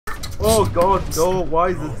Oh god, no, why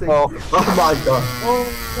is this thing? Oh my god. Oh,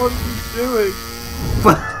 what are you doing?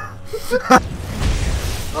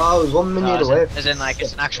 Oh, I was 1 minute away. As in, like,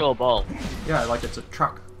 it's an actual ball. Yeah, like it's a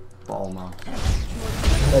track ball now.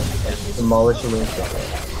 Demolishing it.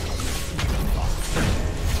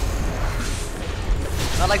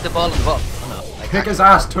 Not like the ball in the ball. No, like Kick his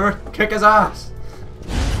ass, turret! Kick his ass!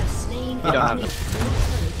 you don't have them.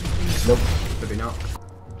 Nope. Maybe not.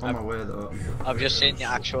 On my way though. I've just seen the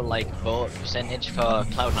actual, like, vote percentage for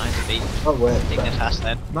Cloud9 to beat. Oh wait. Taking the task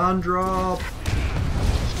then. Man drop!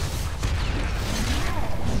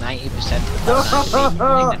 90% for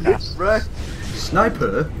Cloud9 to beat. Taking the task. Right.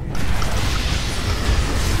 Sniper?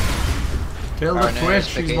 Kill the Arne Twitch, is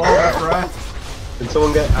she's picking. more of a threat. Can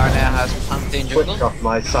someone get Arne has Pantheon jungle. Twitch off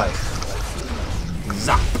my site?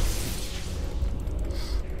 Zap!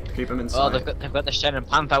 Keep him inside. Oh, they've got the Shen and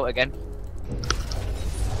Panth out again.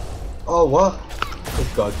 Oh what? Oh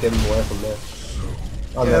god, get him away from there.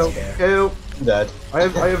 I'm Kill, not scared. kill. I'm dead. I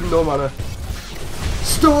have no mana.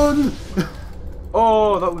 Stun!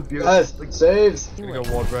 Oh, that was beautiful. Yes, saves. We got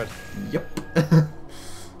ward red. Yep.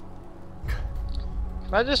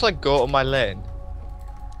 Can I just like go to my lane?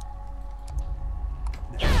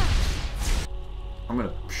 I'm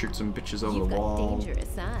gonna shoot some bitches over You've the got wall.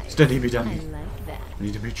 dangerous eyes. Steady me, I Danny. like that. I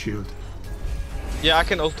need to be chilled. Yeah, I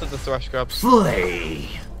can alter the thrash grabs. Flay!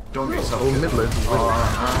 Don't get yourself killed.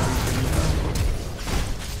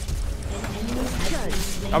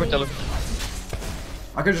 I'm a killer.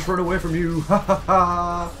 I can just run away from you. Ha ha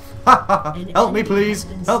ha! Ha ha! Help me please!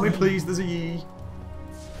 Help me please, there's a Yi.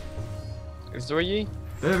 Is there a Yi?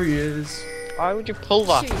 There he is. Why would you pull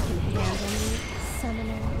that? Sure you can handle me,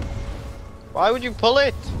 summoner. Why would you pull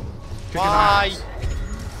it? Kick an Why? ass.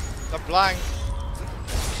 The blank.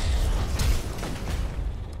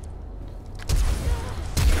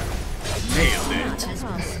 Nailed it.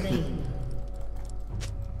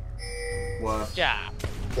 What? Yeah.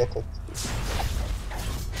 Get it.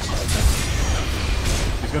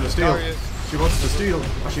 She's gonna steal. There he is. She wants to steal.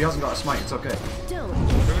 Oh, she hasn't got a smite, it's okay. Don't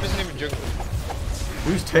River doesn't even jungle.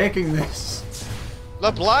 Who's taking this?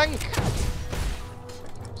 The blank.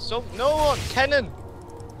 So no one. Kennen.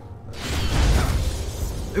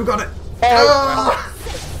 Who got it?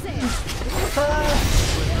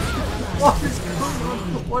 What is going on?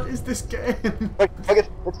 What is this game? Wait, fuck it.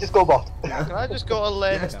 Let's just go bot. Can I just go to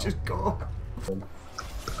lane? Yes, now? just go.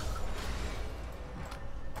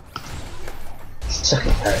 Suck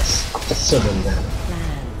it, Paris. Just summon them.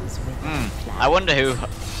 plans with I wonder who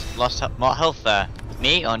lost more health there.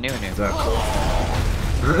 Me or Nunu?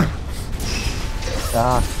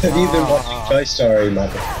 Have you been watching Toy Story,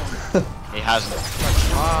 mother? He hasn't.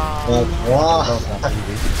 Wow.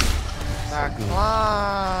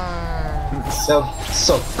 So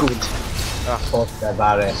good. Porta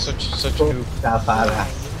Vare. Such a noob. Porta Vare.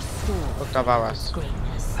 Octavaras.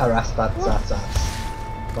 Paras Batsatas.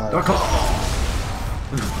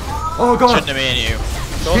 Oh god! Shouldn't have been you.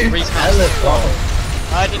 Don't recast.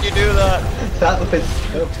 Why did you do that? That was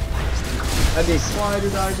and he Why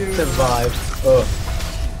did I do that? survived. Oh.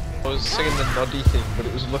 I was singing the noddy thing, but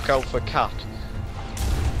it was look out for cat.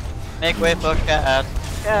 Make way for cat.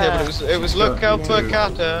 Yeah, but it was look out for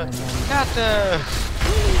cat. Cat.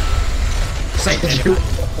 Sanctuary.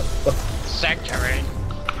 Sanctuary.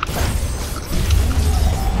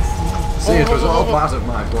 See, it was all part of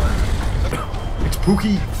my plan. It's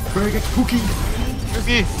Pookie! Craig, it's Pookie!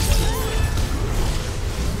 Okay.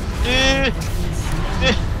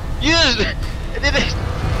 Yes! I did it!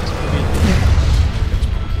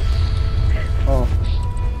 Oh.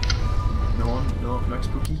 No one? No, next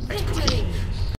Pookie?